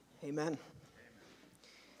Amen.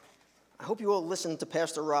 I hope you all listened to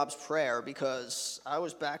Pastor Rob's prayer because I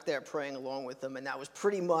was back there praying along with him, and that was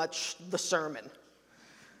pretty much the sermon.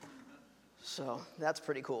 So that's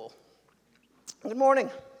pretty cool. Good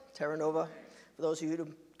morning, Terra Nova. For those of you who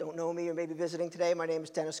don't know me or may be visiting today, my name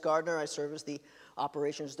is Dennis Gardner. I serve as the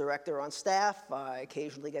operations director on staff. I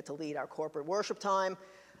occasionally get to lead our corporate worship time.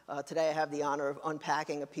 Today I have the honor of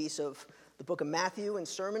unpacking a piece of the book of Matthew in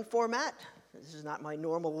sermon format. This is not my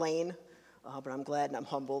normal lane, but I'm glad and I'm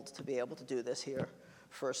humbled to be able to do this here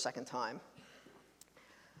for a second time.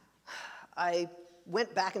 I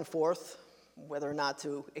went back and forth whether or not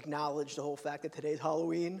to acknowledge the whole fact that today's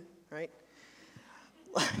Halloween, right?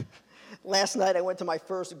 Last night I went to my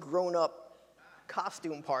first grown-up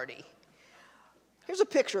costume party. Here's a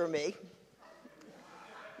picture of me.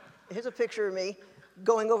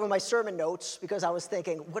 Going over my sermon notes because I was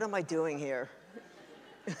thinking, what am I doing here?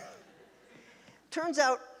 Turns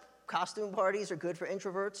out costume parties are good for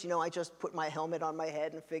introverts. You know, I just put my helmet on my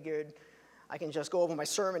head and figured I can just go over my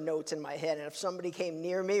sermon notes in my head, and if somebody came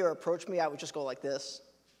near me or approached me, I would just go like this.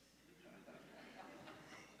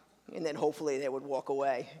 And then hopefully they would walk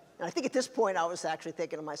away. And I think at this point I was actually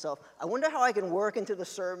thinking to myself, I wonder how I can work into the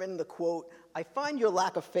sermon the quote, "I find your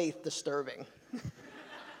lack of faith disturbing."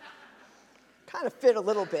 Kind of fit a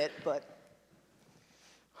little bit, but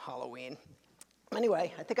Halloween.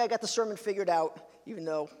 Anyway, I think I got the sermon figured out, even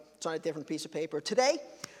though it's on a different piece of paper. Today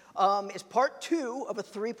is part 2 of a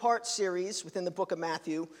 3-part series within the book of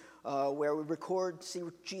Matthew, where we see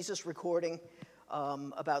Jesus recording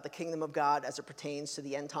about the kingdom of God as it pertains to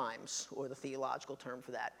the end times, or the theological term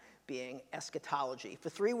for that being eschatology. For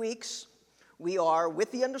 3 weeks, we are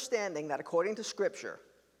with the understanding that according to Scripture,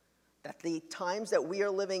 that the times that we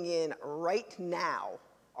are living in right now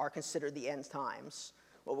are considered the end times.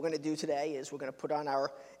 What we're going to do today is we're going to put on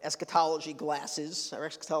our eschatology glasses, our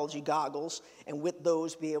eschatology goggles, and with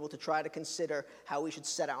those be able to try to consider how we should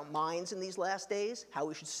set our minds in these last days, how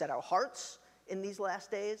we should set our hearts in these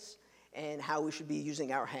last days, and how we should be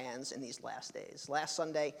using our hands in these last days. Last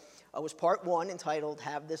Sunday was part 1 entitled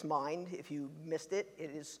Have This Mind. If you missed it,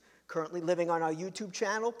 it is currently living on our YouTube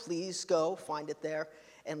channel. Please go find it there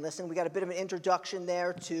and listen. We got a bit of an introduction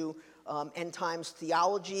there to end times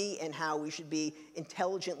theology and how we should be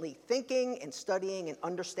intelligently thinking and studying and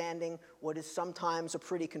understanding what is sometimes a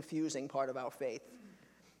pretty confusing part of our faith.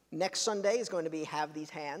 Next Sunday is going to be Have These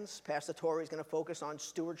Hands. Pastor Tori is going to focus on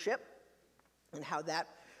stewardship and how that,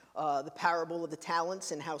 the parable of the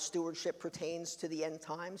talents and how stewardship pertains to the end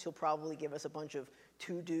times. He'll probably give us a bunch of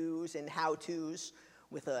to-dos and how-tos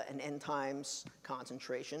with an end times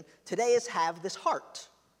concentration. Today is Have This Heart.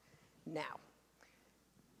 Now,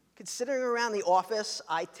 considering around the office,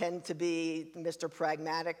 I tend to be Mr.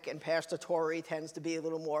 Pragmatic, and Pastor Tori tends to be a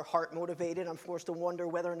little more heart-motivated. I'm forced to wonder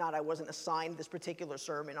whether or not I wasn't assigned this particular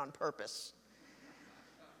sermon on purpose.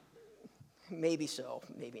 Maybe so,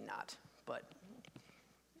 maybe not, but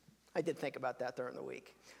I did think about that during the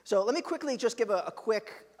week. So let me quickly just give a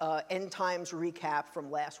quick end times recap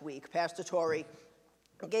from last week. Pastor Tori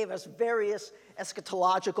gave us various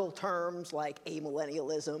eschatological terms like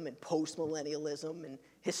amillennialism and postmillennialism and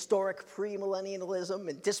historic premillennialism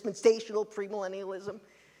and dispensational premillennialism.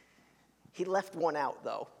 He left one out,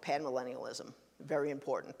 though, panmillennialism. Very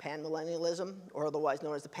important. Panmillennialism, or otherwise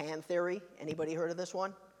known as the Pan Theory. Anybody heard of this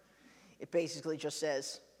one? It basically just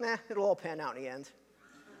says, it'll all pan out in the end.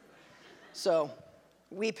 So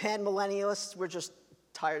we panmillennialists, we're just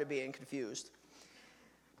tired of being confused.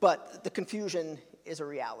 But the confusion is a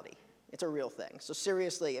reality. It's a real thing. So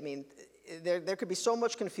seriously, I mean, there could be so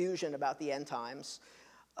much confusion about the end times.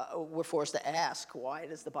 We're forced to ask, why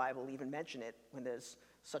does the Bible even mention it when there's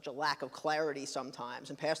such a lack of clarity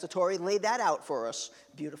sometimes? And Pastor Tori laid that out for us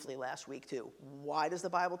beautifully last week too. Why does the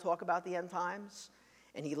Bible talk about the end times?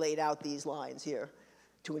 And he laid out these lines here.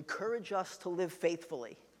 To encourage us to live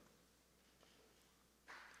faithfully.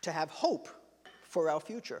 To have hope for our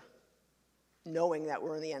future. Knowing that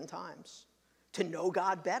we're in the end times. To know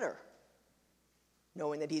God better,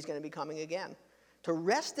 knowing that he's going to be coming again. To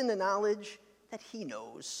rest in the knowledge that he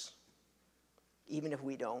knows, even if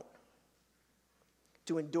we don't.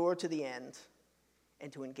 To endure to the end,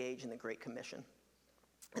 and to engage in the Great Commission.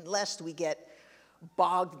 And lest we get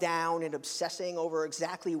bogged down in obsessing over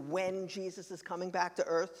exactly when Jesus is coming back to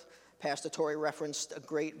earth, Pastor Tori referenced a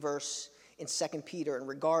great verse in 2 Peter in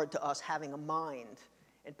regard to us having a mind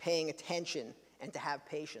and paying attention and to have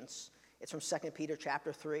patience. It's from 2 Peter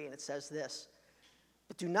chapter 3, and it says this,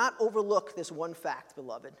 "But do not overlook this one fact,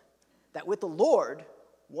 beloved, that with the Lord,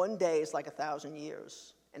 one day is like 1,000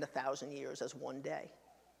 years, and 1,000 years as one day.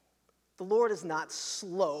 The Lord is not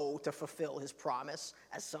slow to fulfill his promise,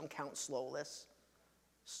 as some count slowness,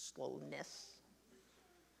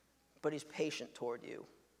 but he's patient toward you,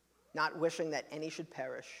 not wishing that any should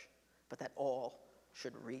perish, but that all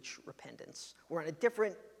should reach repentance. We're on a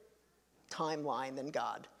different timeline than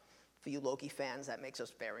God. For you Loki fans, that makes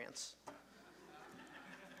us variants.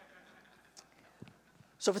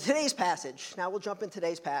 So for today's passage, now we'll jump in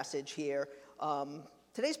today's passage here.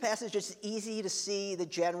 Today's passage is easy to see the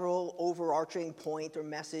general overarching point or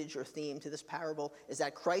message or theme to this parable is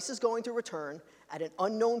that Christ is going to return at an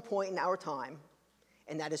unknown point in our time,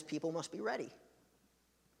 and that his people must be ready,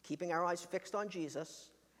 keeping our eyes fixed on Jesus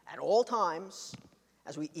at all times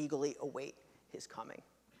as we eagerly await his coming.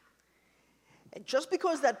 And just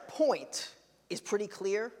because that point is pretty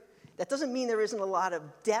clear, that doesn't mean there isn't a lot of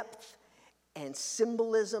depth and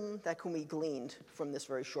symbolism that can be gleaned from this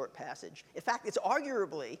very short passage. In fact, it's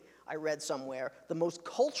arguably, I read somewhere, the most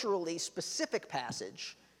culturally specific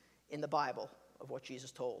passage in the Bible of what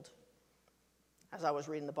Jesus told. As I was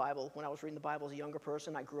reading the Bible, when I was reading the Bible as a younger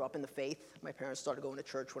person, I grew up in the faith. My parents started going to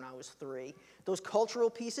church when I was 3. Those cultural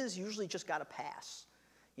pieces usually just got a pass.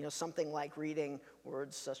 You know, something like reading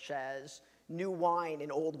words such as new wine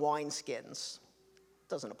in old wineskins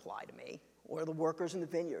doesn't apply to me. Or the workers in the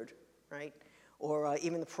vineyard, right? Or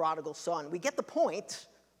even the prodigal son. We get the point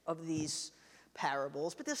of these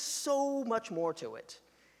parables, but there's so much more to it.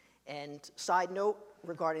 And side note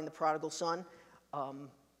regarding the prodigal son,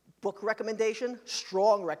 book recommendation,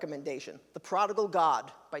 strong recommendation, The Prodigal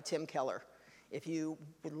God by Tim Keller. If you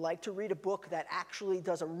would like to read a book that actually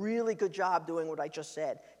does a really good job doing what I just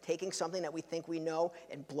said, taking something that we think we know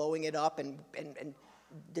and blowing it up and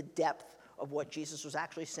the depth of what Jesus was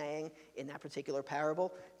actually saying in that particular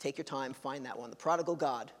parable, take your time, find that one. The Prodigal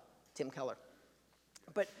God, Tim Keller.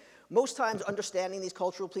 But most times understanding these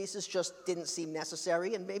cultural pieces just didn't seem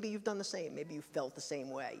necessary, and maybe you've done the same. Maybe you felt the same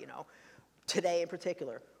way, you know. Today in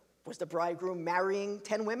particular, was the bridegroom marrying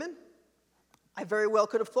 10 women? I very well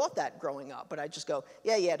could have thought that growing up, but I just go,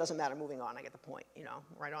 yeah, it doesn't matter, moving on, I get the point, you know,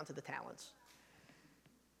 right on to the talents.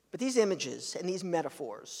 But these images and these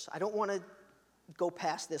metaphors, I don't want to go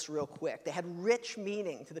past this real quick. They had rich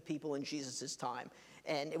meaning to the people in Jesus' time,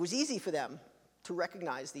 and it was easy for them to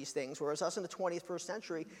recognize these things, whereas us in the 21st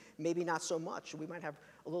century, maybe not so much. We might have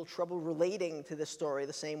a little trouble relating to this story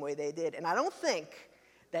the same way they did. And I don't think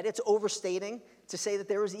that it's overstating to say that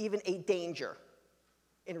there is even a danger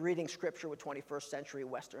in reading Scripture with 21st century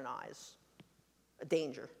Western eyes. A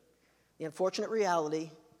danger. The unfortunate reality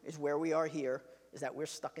is where we are here, is that we're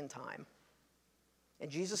stuck in time. And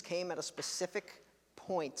Jesus came at a specific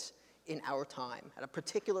point in our time, at a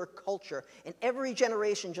particular culture, and every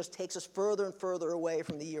generation just takes us further and further away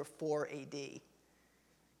from the year 4 AD.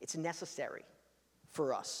 It's necessary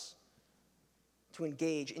for us to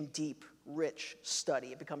engage in deep, rich study.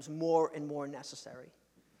 It becomes more and more necessary.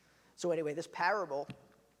 So anyway, this parable,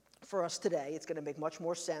 for us today, it's going to make much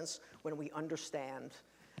more sense when we understand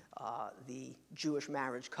the Jewish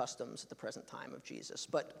marriage customs at the present time of Jesus.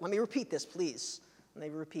 But let me repeat this, please. Let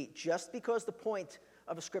me repeat. Just because the point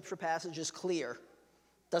of a scripture passage is clear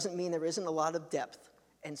doesn't mean there isn't a lot of depth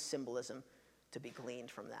and symbolism to be gleaned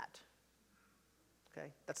from that. Okay?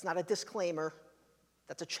 That's not a disclaimer.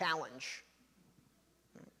 That's a challenge.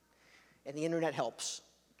 And the internet helps.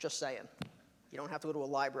 Just saying. You don't have to go to a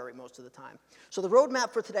library most of the time. So the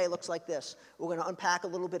roadmap for today looks like this. We're going to unpack a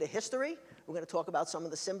little bit of history. We're going to talk about some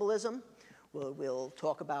of the symbolism. We'll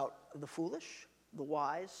talk about the foolish, the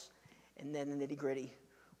wise, and then the nitty-gritty,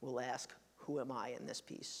 we'll ask, who am I in this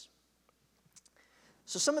piece?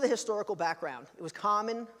 So some of the historical background. It was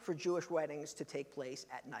common for Jewish weddings to take place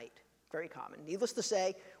at night. Very common. Needless to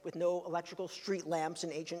say, with no electrical street lamps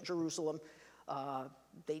in ancient Jerusalem,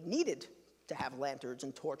 they needed to have lanterns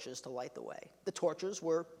and torches to light the way. The torches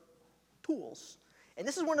were tools. And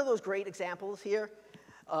this is one of those great examples here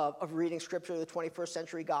of reading scripture with the 21st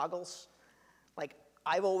century goggles. Like,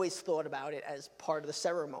 I've always thought about it as part of the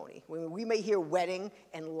ceremony. We may hear wedding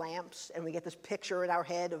and lamps, and we get this picture in our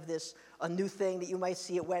head of this, a new thing that you might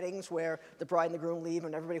see at weddings where the bride and the groom leave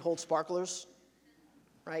and everybody holds sparklers,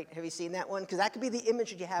 right? Have you seen that one? Because that could be the image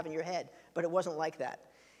that you have in your head, but it wasn't like that.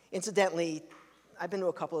 Incidentally, I've been to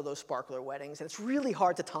a couple of those sparkler weddings, and it's really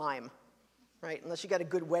hard to time, right? Unless you got a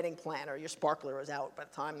good wedding planner, your sparkler is out by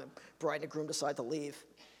the time the bride and the groom decide to leave.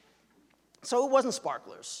 So it wasn't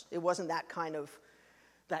sparklers. It wasn't that kind of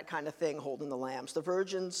thing holding the lamps. The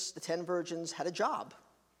 10 virgins had a job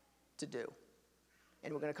to do.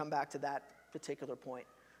 And we're going to come back to that particular point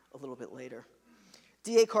a little bit later.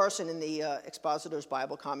 D.A. Carson in the Expositor's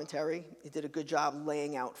Bible Commentary, he did a good job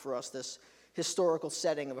laying out for us this historical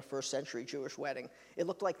setting of a first century Jewish wedding. It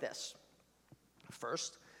looked like this.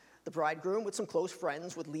 First, the bridegroom with some close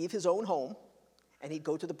friends would leave his own home, and he'd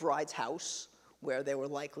go to the bride's house, where there were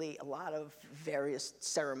likely a lot of various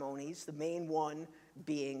ceremonies, the main one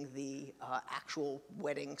being the actual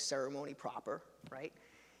wedding ceremony proper, right?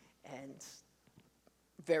 And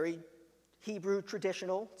very Hebrew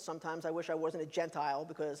traditional. Sometimes I wish I wasn't a Gentile,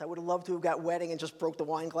 because I would have loved to have got wedding and just broke the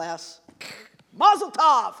wine glass. Mazel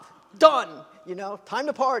tov! Done! Time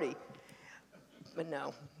to party. But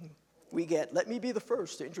no, we get, let me be the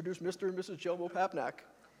first to introduce Mr. and Mrs. Jelmo Papnak.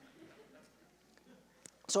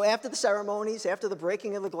 So after the ceremonies, after the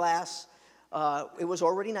breaking of the glass, it was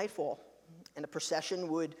already nightfall, and the procession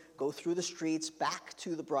would go through the streets back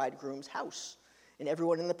to the bridegroom's house. And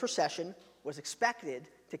everyone in the procession was expected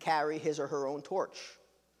to carry his or her own torch.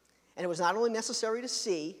 And it was not only necessary to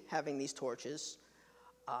see having these torches,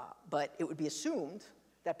 but it would be assumed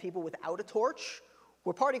that people without a torch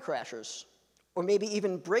were party crashers, or maybe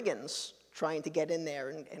even brigands trying to get in there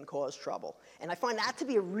and cause trouble. And I find that to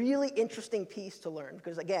be a really interesting piece to learn,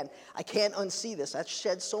 because again, I can't unsee this. That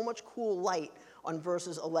sheds so much cool light on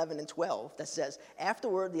verses 11 and 12 that says,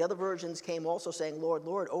 afterward the other virgins came also saying, Lord,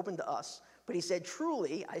 Lord, open to us. But he said,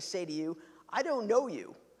 truly, I say to you, I don't know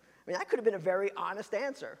you. I mean, that could have been a very honest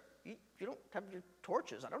answer. You don't have your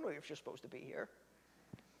torches. I don't know if you're supposed to be here.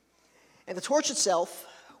 And the torch itself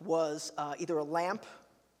was either a lamp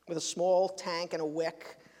with a small tank and a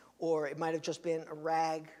wick, or it might have just been a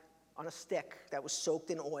rag on a stick that was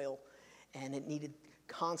soaked in oil, and it needed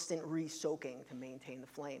constant re-soaking to maintain the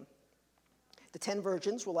flame. The 10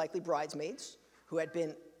 virgins were likely bridesmaids who had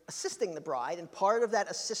been assisting the bride, and part of that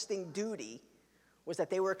assisting duty was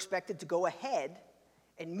that they were expected to go ahead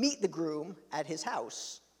and meet the groom at his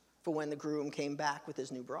house for when the groom came back with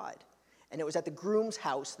his new bride. And it was at the groom's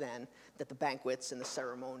house then that the banquets and the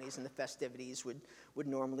ceremonies and the festivities would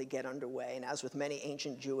normally get underway. And as with many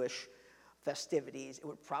ancient Jewish festivities, it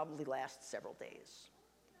would probably last several days.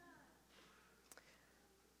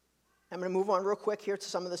 I'm going to move on real quick here to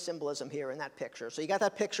some of the symbolism here in that picture. So you got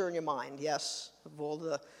that picture in your mind, yes, of all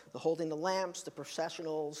the holding the lamps, the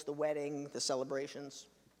processionals, the wedding, the celebrations.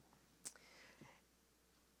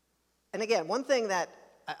 And again, one thing that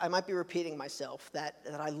I might be repeating myself, that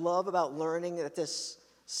I love about learning that this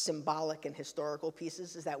symbolic and historical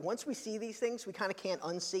pieces is that once we see these things, we kind of can't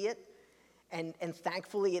unsee it. And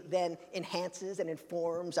thankfully, it then enhances and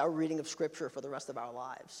informs our reading of Scripture for the rest of our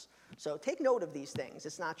lives. So take note of these things.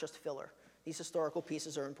 It's not just filler. These historical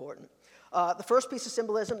pieces are important. The first piece of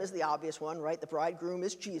symbolism is the obvious one, right? The bridegroom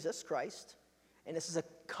is Jesus Christ. And this is a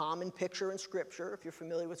common picture in Scripture. If you're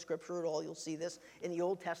familiar with Scripture at all, you'll see this. In the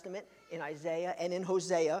Old Testament, in Isaiah and in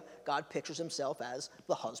Hosea, God pictures himself as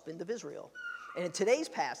the husband of Israel. And in today's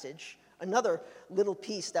passage, another little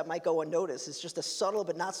piece that might go unnoticed is just a subtle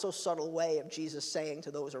but not so subtle way of Jesus saying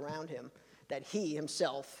to those around him that he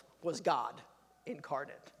himself was God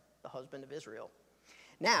incarnate, the husband of Israel.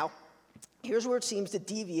 Now, here's where it seems to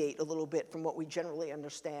deviate a little bit from what we generally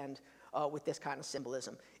understand with this kind of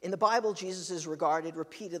symbolism. In the Bible, Jesus is regarded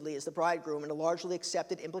repeatedly as the bridegroom, and a largely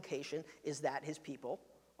accepted implication is that his people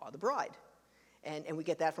are the bride. And we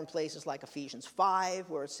get that from places like Ephesians 5,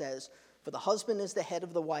 where it says, for the husband is the head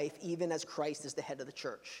of the wife, even as Christ is the head of the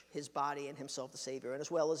church, his body and himself the Savior. And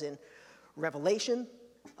as well as in Revelation,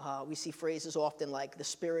 we see phrases often like the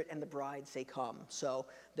Spirit and the bride say come. So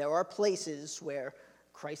there are places where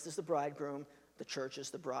Christ is the bridegroom, the church is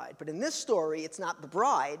the bride. But in this story, it's not the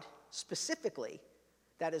bride specifically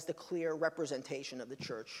that is the clear representation of the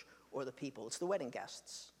church or the people. It's the wedding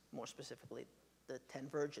guests, more specifically, the 10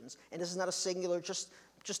 virgins. And this is not a singular, just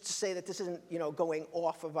to say that this isn't, going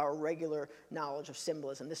off of our regular knowledge of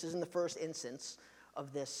symbolism. This isn't the first instance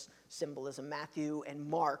of this symbolism. Matthew and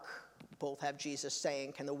Mark both have Jesus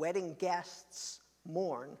saying, can the wedding guests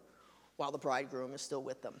mourn while the bridegroom is still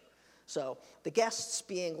with them? So the guests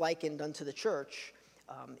being likened unto the church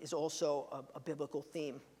is also a biblical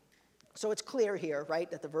theme. So it's clear here,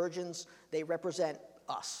 right, that the virgins, they represent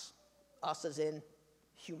us as in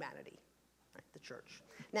humanity, right, the church.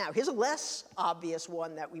 Now, here's a less obvious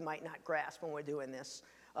one that we might not grasp when we're doing this,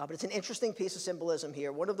 but it's an interesting piece of symbolism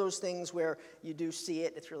here. One of those things where you do see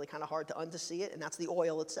it, it's really kind of hard to unsee it, and that's the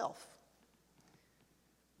oil itself.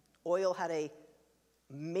 Oil had a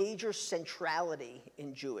major centrality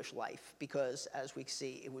in Jewish life because, as we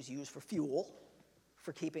see, it was used for fuel,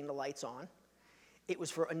 for keeping the lights on. It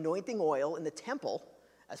was for anointing oil in the temple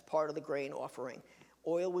as part of the grain offering.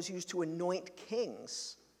 Oil was used to anoint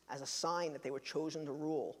kings as a sign that they were chosen to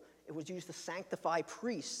rule. It was used to sanctify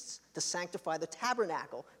priests, to sanctify the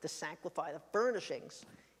tabernacle, to sanctify the furnishings.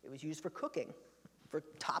 It was used for cooking, for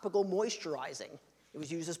topical moisturizing. It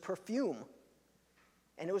was used as perfume.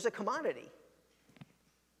 And it was a commodity.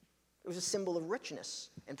 was a symbol of richness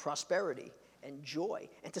and prosperity and joy.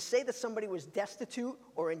 And to say that somebody was destitute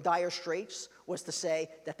or in dire straits was to say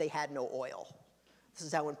that they had no oil. This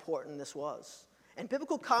is how important this was. And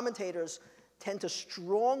biblical commentators tend to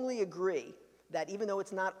strongly agree that even though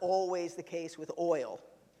it's not always the case with oil,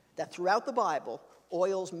 that throughout the Bible,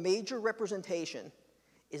 oil's major representation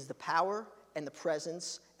is the power and the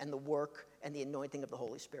presence and the work and the anointing of the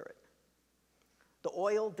Holy Spirit. The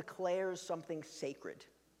oil declares something sacred.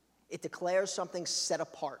 It declares something set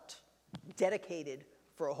apart, dedicated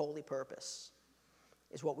for a holy purpose,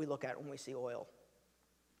 is what we look at when we see oil.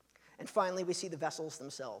 And finally, we see the vessels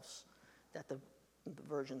themselves that the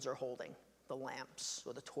virgins are holding, the lamps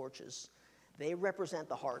or the torches. They represent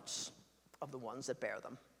the hearts of the ones that bear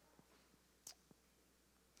them.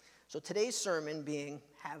 So today's sermon being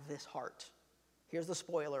Have This Heart. Here's the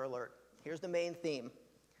spoiler alert. Here's the main theme.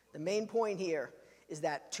 The main point here is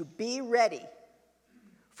that to be ready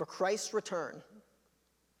for Christ's return,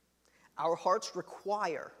 our hearts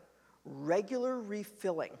require regular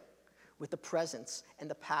refilling with the presence and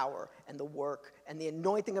the power and the work and the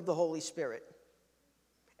anointing of the Holy Spirit.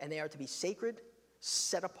 And they are to be sacred,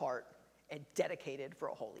 set apart, and dedicated for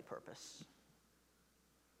a holy purpose.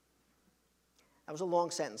 That was a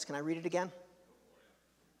long sentence. Can I read it again?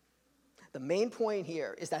 The main point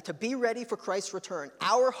here is that to be ready for Christ's return,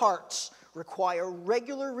 our hearts require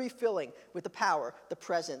regular refilling with the power, the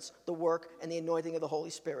presence, the work, and the anointing of the Holy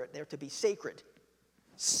Spirit. They're to be sacred,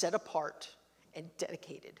 set apart, and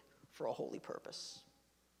dedicated for a holy purpose.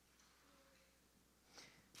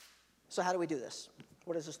 So how do we do this?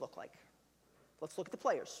 What does this look like? Let's look at the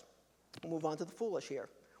players. We'll move on to the foolish here.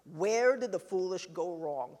 Where did the foolish go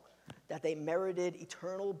wrong that they merited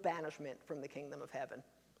eternal banishment from the kingdom of heaven?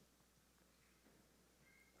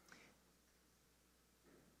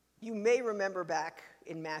 You may remember back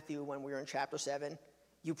in Matthew when we were in chapter 7.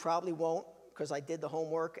 You probably won't, because I did the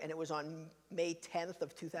homework, and it was on May 10th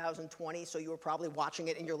of 2020, so you were probably watching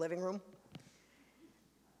it in your living room.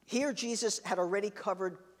 Here, Jesus had already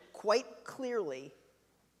covered quite clearly,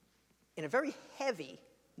 in a very heavy,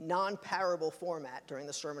 non-parable format during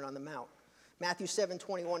the Sermon on the Mount. Matthew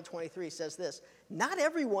 7:21-23 says this, "Not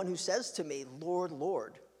everyone who says to me, 'Lord,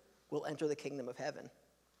 Lord,' will enter the kingdom of heaven,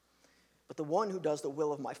 but the one who does the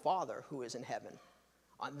will of my Father who is in heaven.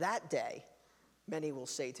 On that day, many will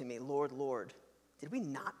say to me, 'Lord, Lord, did we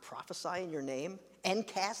not prophesy in your name and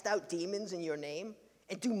cast out demons in your name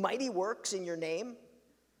and do mighty works in your name?'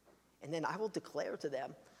 And then I will declare to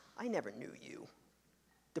them, 'I never knew you.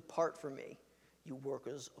 Depart from me, you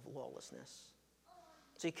workers of lawlessness.'"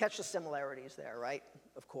 So you catch the similarities there, right?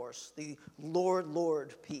 Of course, the "Lord,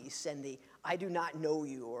 Lord" piece and the "I do not know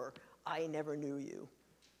you" or "I never knew you."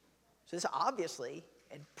 So this obviously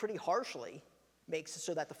and pretty harshly makes it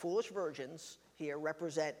so that the foolish virgins here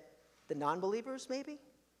represent the non-believers, maybe,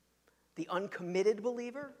 the uncommitted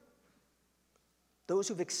believer, those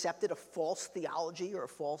who've accepted a false theology or a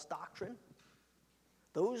false doctrine,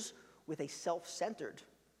 those with a self-centered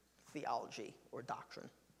theology or doctrine.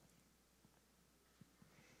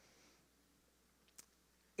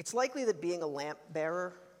 It's likely that being a lamp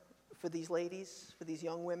bearer for these ladies, for these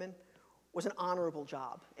young women, was an honorable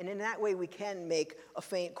job. And in that way, we can make a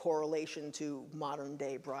faint correlation to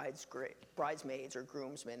modern-day bridesmaids or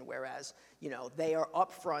groomsmen, whereas, they are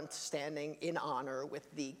up front standing in honor with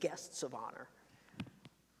the guests of honor.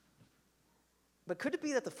 But could it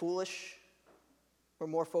be that the foolish were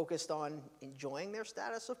more focused on enjoying their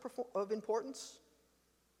status of importance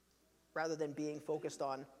rather than being focused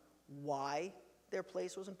on why their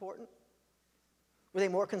place was important? Were they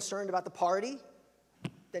more concerned about the party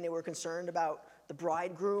than they were concerned about the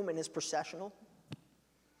bridegroom and his processional?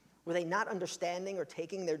 Were they not understanding or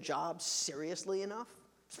taking their jobs seriously enough?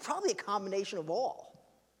 It's probably a combination of all.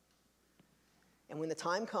 And when the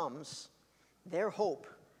time comes, their hope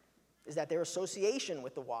is that their association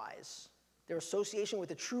with the wise, their association with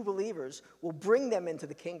the true believers, will bring them into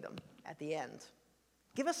the kingdom at the end.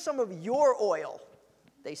 "Give us some of your oil,"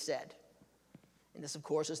 they said. And this, of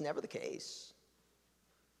course, is never the case.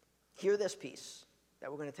 Hear this piece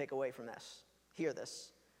that we're going to take away from this. Hear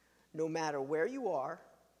this. No matter where you are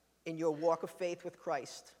in your walk of faith with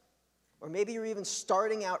Christ, or maybe you're even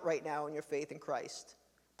starting out right now in your faith in Christ,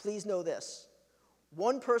 please know this.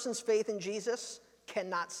 One person's faith in Jesus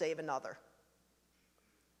cannot save another.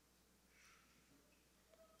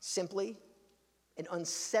 Simply and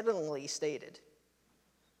unsettlingly stated,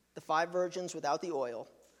 the 5 virgins without the oil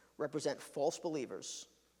represent false believers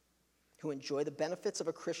who enjoy the benefits of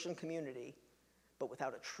a Christian community, but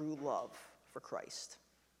without a true love for Christ.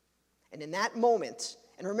 And in that moment,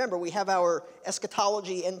 And remember, we have our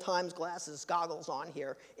eschatology end times glasses, goggles on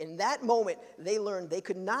here. In that moment, they learned they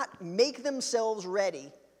could not make themselves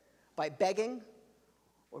ready by begging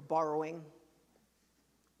or borrowing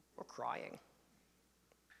or crying.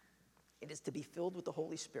 It is to be filled with the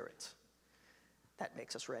Holy Spirit that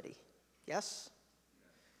makes us ready. Yes?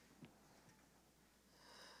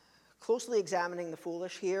 Closely examining the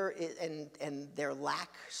foolish here and their lack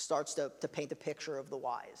starts to paint a picture of the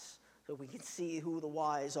wise. So we can see who the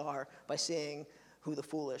wise are by seeing who the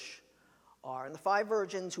foolish are. And the 5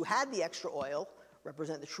 virgins who had the extra oil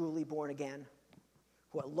represent the truly born again,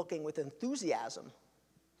 who are looking with enthusiasm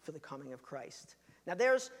for the coming of Christ. Now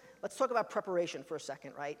let's talk about preparation for a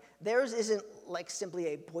second, right? Theirs isn't like simply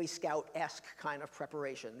a Boy Scout-esque kind of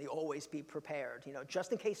preparation, the always be prepared.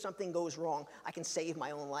 Just in case something goes wrong, I can save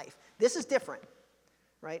my own life. This is different,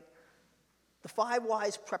 right? The 5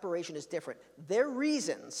 wise preparation is different. Their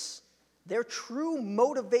reasons, their true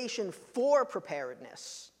motivation for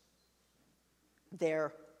preparedness,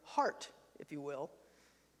 their heart, if you will,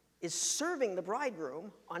 is serving the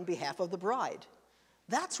bridegroom on behalf of the bride.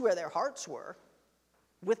 That's where their hearts were,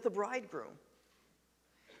 with the bridegroom.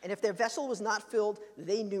 And if their vessel was not filled,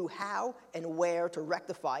 they knew how and where to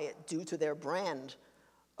rectify it due to their brand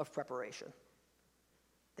of preparation.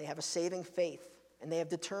 They have a saving faith, and they have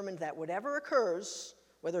determined that whatever occurs,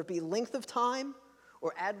 whether it be length of time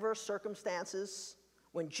or adverse circumstances,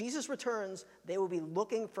 when Jesus returns, they will be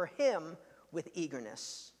looking for him with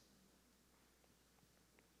eagerness.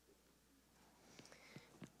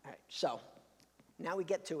 All right, so now we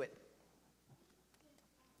get to it.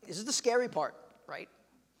 This is the scary part, right?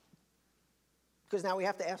 Because now we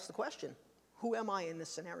have to ask the question, who am I in this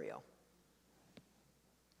scenario?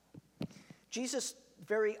 Jesus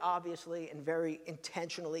very obviously and very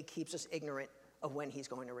intentionally keeps us ignorant of when he's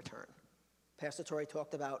going to return. Pastor Torrey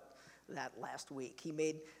talked about that last week. He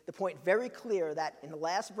made the point very clear that in the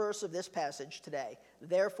last verse of this passage today,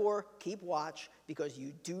 therefore keep watch because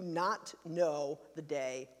you do not know the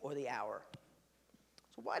day or the hour.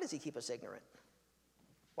 So why does he keep us ignorant?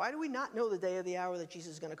 Why do we not know the day or the hour that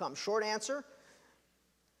Jesus is going to come? Short answer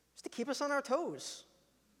is to keep us on our toes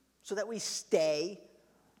so that we stay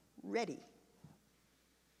ready.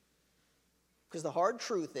 Because the hard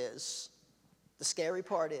truth is, the scary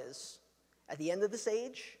part is, at the end of this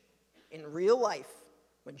age, in real life,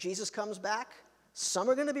 when Jesus comes back, some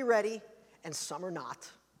are going to be ready and some are not.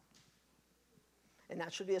 And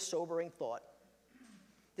that should be a sobering thought.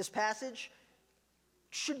 This passage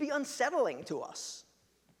should be unsettling to us.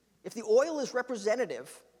 If the oil is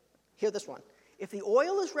representative, hear this one. If the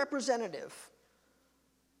oil is representative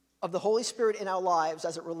of the Holy Spirit in our lives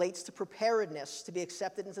as it relates to preparedness to be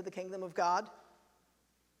accepted into the kingdom of God,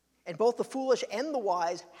 and both the foolish and the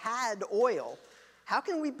wise had oil, how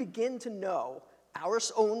can we begin to know our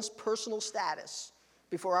own personal status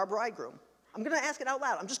before our bridegroom? I'm going to ask it out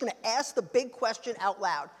loud. I'm just going to ask the big question out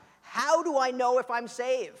loud. How do I know if I'm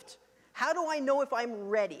saved? How do I know if I'm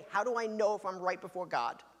ready? How do I know if I'm right before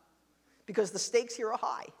God? Because the stakes here are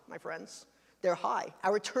high, my friends. They're high.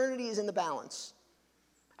 Our eternity is in the balance.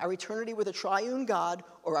 Our eternity with a triune God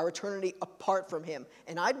or our eternity apart from him.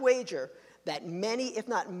 And I'd wager that many, if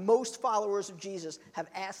not most followers of Jesus have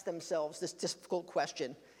asked themselves this difficult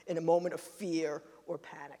question in a moment of fear or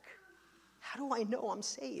panic. How do I know I'm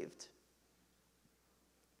saved?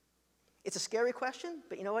 It's a scary question,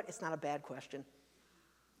 but you know what? It's not a bad question.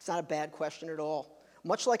 It's not a bad question at all.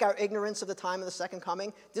 Much like our ignorance of the time of the second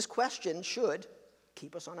coming, this question should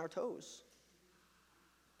keep us on our toes,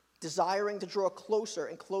 desiring to draw closer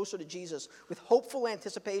and closer to Jesus with hopeful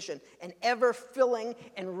anticipation and ever filling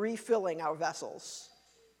and refilling our vessels.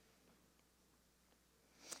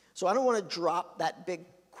 So I don't want to drop that big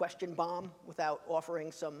question bomb without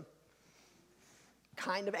offering some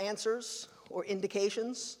kind of answers or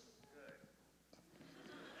indications.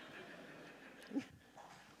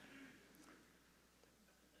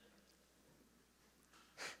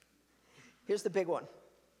 Here's the big one.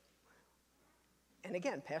 And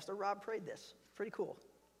again, Pastor Rob prayed this. Pretty cool.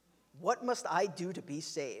 What must I do to be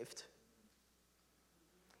saved?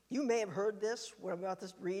 You may have heard this, what I'm about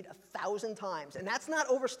to read, 1,000 times. And that's not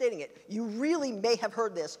overstating it. You really may have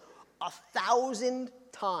heard this 1,000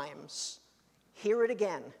 times. Hear it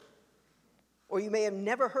again. Or you may have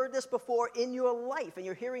never heard this before in your life, and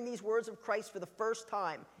you're hearing these words of Christ for the first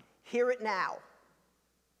time. Hear it now.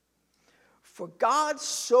 For God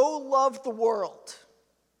so loved the world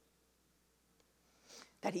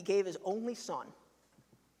that he gave his only Son,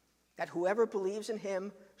 that whoever believes in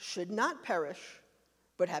him should not perish,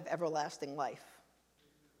 but have everlasting life.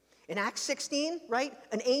 In Acts 16, right,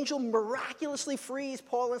 an angel miraculously frees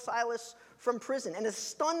Paul and Silas from prison. And a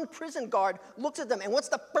stunned prison guard looks at them, and what's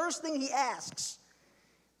the first thing he asks?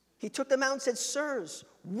 He took them out and said, "Sirs,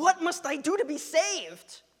 what must I do to be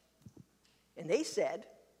saved?" And they said,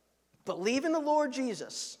 "Believe in the Lord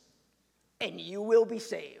Jesus, and you will be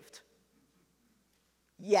saved."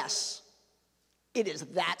 Yes, it is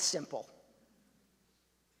that simple.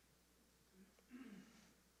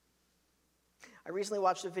 I recently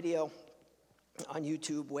watched a video on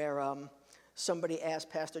YouTube where somebody asked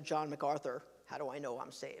Pastor John MacArthur, "How do I know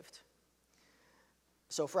I'm saved?"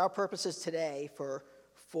 So for our purposes today, for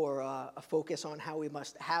a focus on how we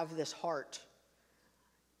must have this heart,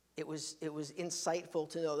 it was insightful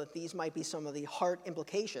to know that these might be some of the heart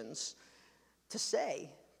implications to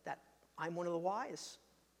say that I'm one of the wise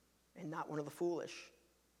and not one of the foolish,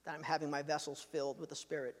 that I'm having my vessels filled with the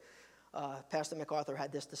Spirit. Pastor MacArthur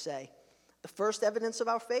had this to say: the first evidence of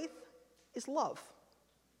our faith is love.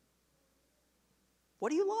 What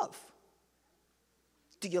do you love?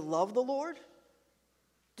 Do you love the Lord?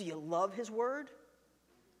 Do you love his word?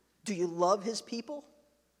 Do you love his people?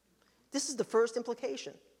 This is the first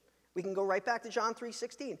implication. We can go right back to John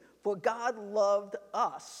 3:16. For God loved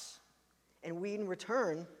us, and we in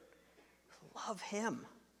return love him.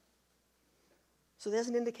 So there's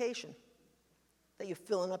an indication that you're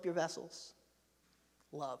filling up your vessels.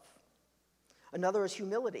 Love. Another is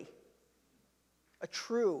humility. A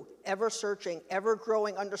true, ever-searching,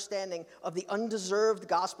 ever-growing understanding of the undeserved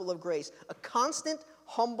gospel of grace. A constant,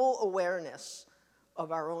 humble awareness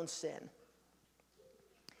of our own sin.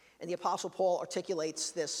 And the Apostle Paul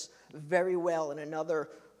articulates this very well in another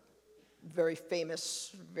very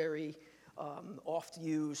famous, very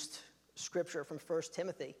oft-used scripture from 1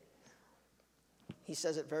 Timothy. He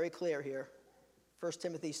says it very clear here. 1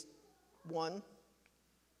 Timothy 1,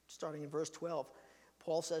 starting in verse 12.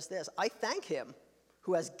 Paul says this: I thank him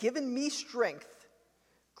who has given me strength,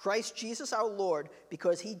 Christ Jesus our Lord,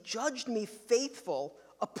 because he judged me faithful,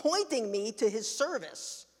 appointing me to his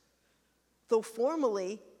service. Though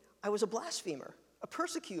formerly I was a blasphemer, a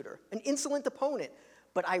persecutor, an insolent opponent,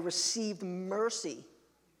 but I received mercy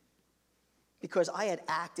because I had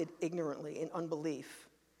acted ignorantly in unbelief.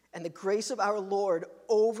 And the grace of our Lord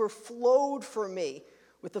overflowed for me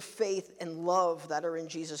with the faith and love that are in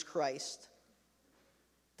Jesus Christ.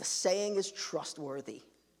 The saying is trustworthy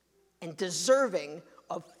and deserving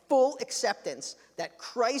of full acceptance that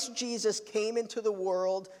Christ Jesus came into the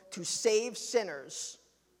world to save sinners,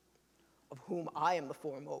 of whom I am the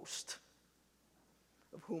foremost,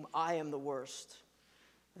 of whom I am the worst.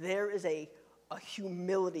 There is a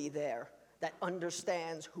humility there that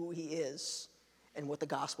understands who he is and what the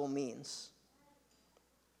gospel means.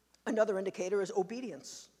 Another indicator is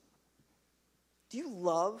obedience. Do you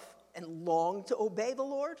love and long to obey the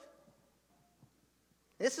Lord?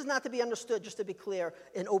 This is not to be understood, just to be clear,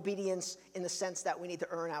 in obedience in the sense that we need to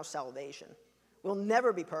earn our salvation. We'll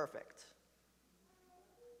never be perfect.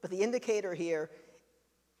 But the indicator here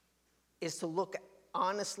is to look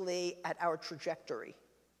honestly at our trajectory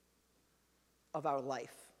of our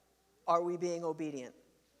life. Are we being obedient?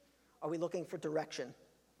 Are we looking for direction,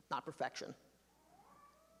 not perfection?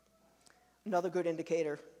 Another good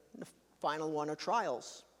indicator, the final one, are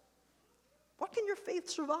trials. What can your faith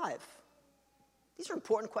survive? These are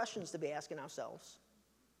important questions to be asking ourselves.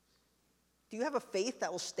 Do you have a faith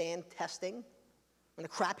that will stand testing when the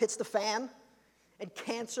crap hits the fan and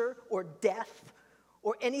cancer or death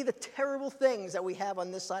or any of the terrible things that we have on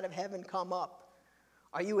this side of heaven come up?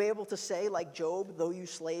 Are you able to say, like Job, though you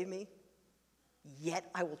slay me, yet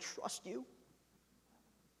I will trust you?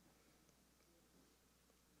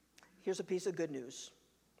 Here's a piece of good news.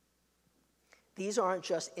 These aren't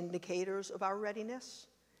just indicators of our readiness.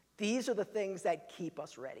 These are the things that keep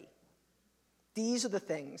us ready. These are the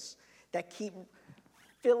things that keep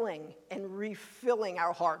filling and refilling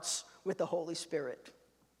our hearts with the Holy Spirit.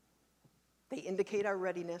 They indicate our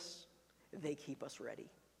readiness. They keep us ready.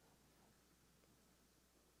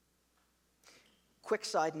 Quick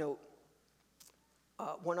side note.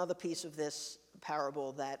 One other piece of this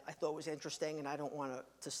parable that I thought was interesting and I don't want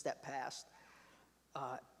to step past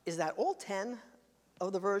is that all 10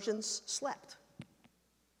 of the virgins slept.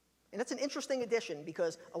 And that's an interesting addition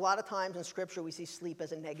because a lot of times in Scripture we see sleep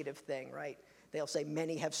as a negative thing, right? They'll say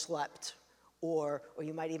many have slept, or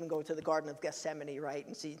you might even go to the Garden of Gethsemane, right,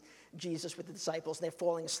 and see Jesus with the disciples and they're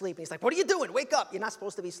falling asleep. And he's like, what are you doing? Wake up. You're not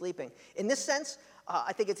supposed to be sleeping. In this sense,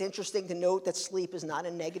 I think it's interesting to note that sleep is not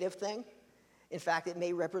a negative thing. In fact, it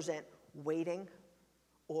may represent waiting,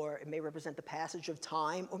 or it may represent the passage of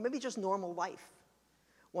time, or maybe just normal life.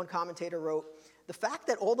 One commentator wrote, the fact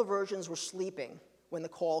that all the virgins were sleeping when the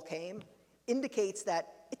call came indicates that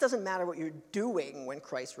it doesn't matter what you're doing when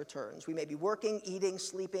Christ returns. We may be working, eating,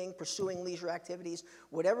 sleeping, pursuing leisure activities.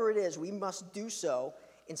 Whatever it is, we must do so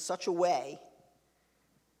in such a way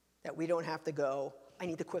that we don't have to go, I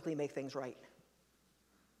need to quickly make things right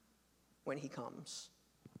when he comes.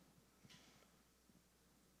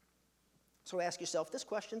 So ask yourself this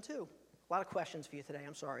question too. A lot of questions for you today,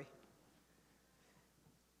 I'm sorry.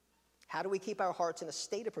 How do we keep our hearts in a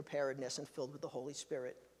state of preparedness and filled with the Holy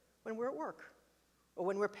Spirit when we're at work, or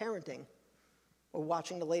when we're parenting, or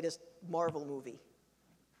watching the latest Marvel movie?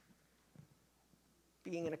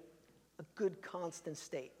 Being in a good, constant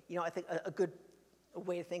state. You know, I think a good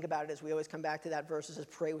way to think about it is we always come back to that verse that says,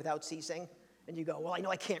 pray without ceasing. And you go, well, I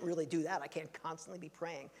know I can't really do that. I can't constantly be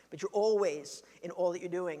praying. But you're always, in all that you're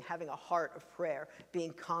doing, having a heart of prayer,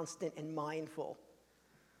 being constant and mindful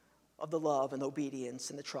of the love and the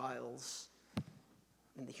obedience and the trials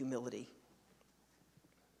and the humility.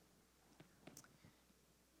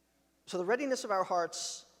 So the readiness of our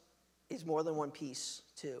hearts is more than one piece,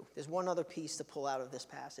 too. There's one other piece to pull out of this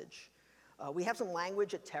passage. We have some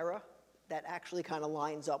language at Terra that actually kind of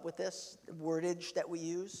lines up with this, the wordage that we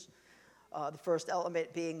use. The first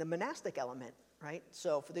element being the monastic element, right?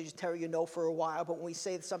 So for those of Terra, you know for a while, but when we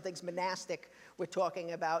say that something's monastic, we're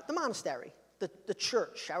talking about the monastery, the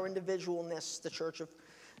church, our individualness, the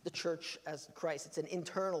church as Christ. It's an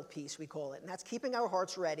internal piece, we call it. And that's keeping our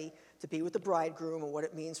hearts ready to be with the bridegroom and what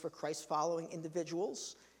it means for Christ-following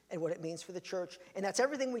individuals and what it means for the church. And that's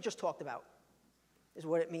everything we just talked about, is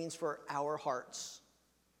what it means for our hearts.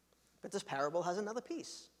 But this parable has another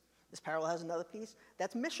piece. This parable has another piece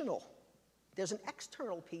that's missional. There's an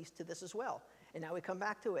external piece to this as well. And now we come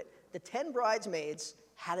back to it. The 10 bridesmaids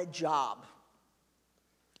had a job,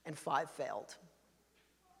 and 5 failed.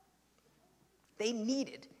 They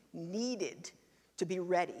needed to be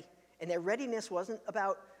ready. And their readiness wasn't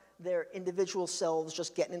about their individual selves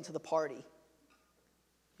just getting into the party.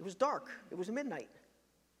 It was dark. It was midnight.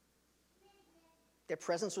 Their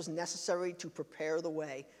presence was necessary to prepare the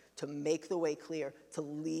way, to make the way clear, to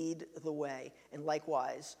lead the way. And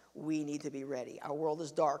likewise, we need to be ready. Our world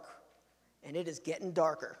is dark, and it is getting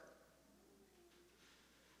darker.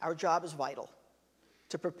 Our job is vital,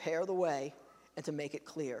 to prepare the way and to make it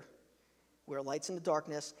clear. We're lights in the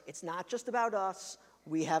darkness. It's not just about us.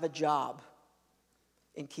 We have a job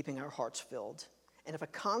in keeping our hearts filled. And if a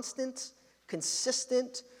constant,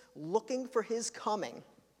 consistent looking for his coming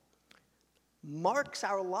marks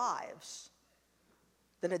our lives,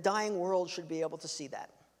 then a dying world should be able to see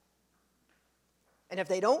that. And if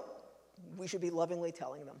they don't, we should be lovingly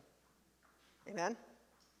telling them. Amen?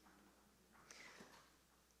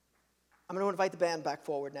 I'm going to invite the band back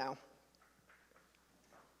forward now.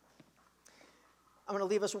 I'm going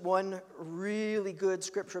to leave us with one really good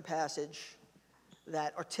scripture passage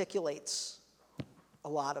that articulates a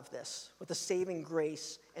lot of this, what the saving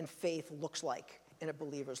grace and faith looks like in a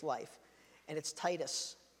believer's life. And it's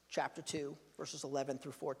Titus chapter 2, verses 11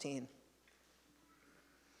 through 14.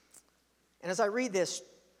 And as I read this,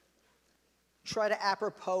 try to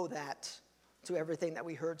apropos that to everything that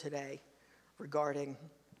we heard today regarding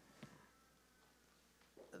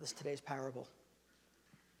today's parable.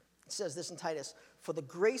 It says this in Titus, "For the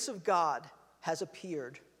grace of God has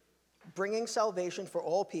appeared, bringing salvation for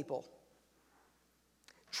all people,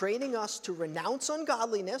 training us to renounce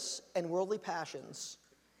ungodliness and worldly passions,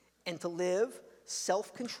 and to live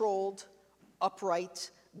self-controlled,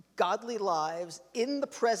 upright, godly lives in the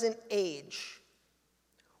present age,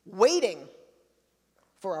 waiting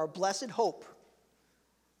for our blessed hope,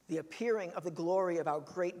 the appearing of the glory of our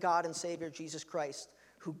great God and Savior Jesus Christ,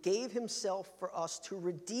 who gave himself for us to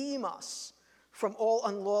redeem us from all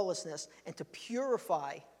unlawlessness and to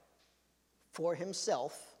purify for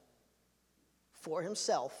himself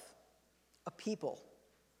a people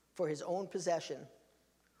for his own possession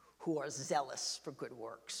who are zealous for good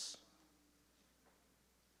works."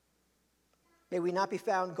 May we not be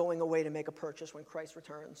found going away to make a purchase when Christ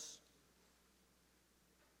returns.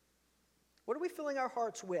 What are we filling our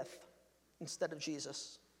hearts with instead of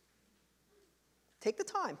Jesus? Take the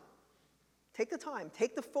time. Take the time.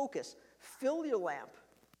 Take the focus. Fill your lamp.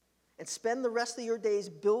 And spend the rest of your days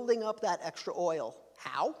building up that extra oil.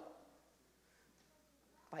 How?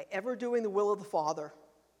 By ever doing the will of the Father,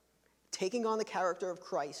 taking on the character of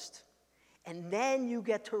Christ. And then you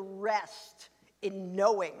get to rest in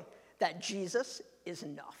knowing that Jesus is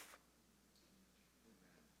enough.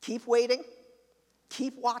 Keep waiting,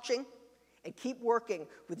 keep watching, and keep working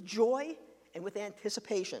with joy and with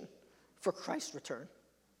anticipation for Christ's return.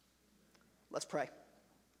 Let's pray.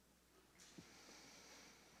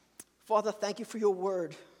 Father, thank you for your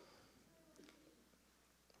word.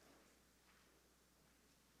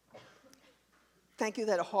 thank you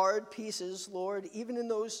that hard pieces, Lord, even in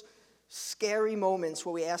those scary moments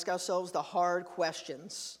where we ask ourselves the hard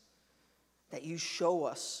questions, that you show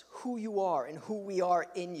us who you are and who we are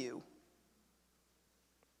in you,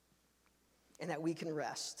 and that we can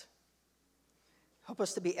rest. Help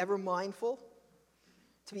us to be ever mindful,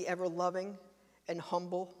 to be ever loving and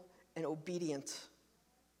humble and obedient,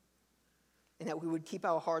 and that we would keep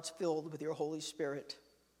our hearts filled with your Holy Spirit,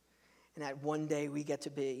 and that one day we get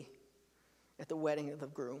to be at the wedding of the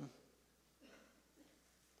groom.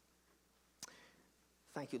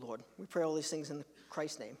 Thank you, Lord. We pray all these things in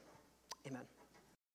Christ's name. Amen.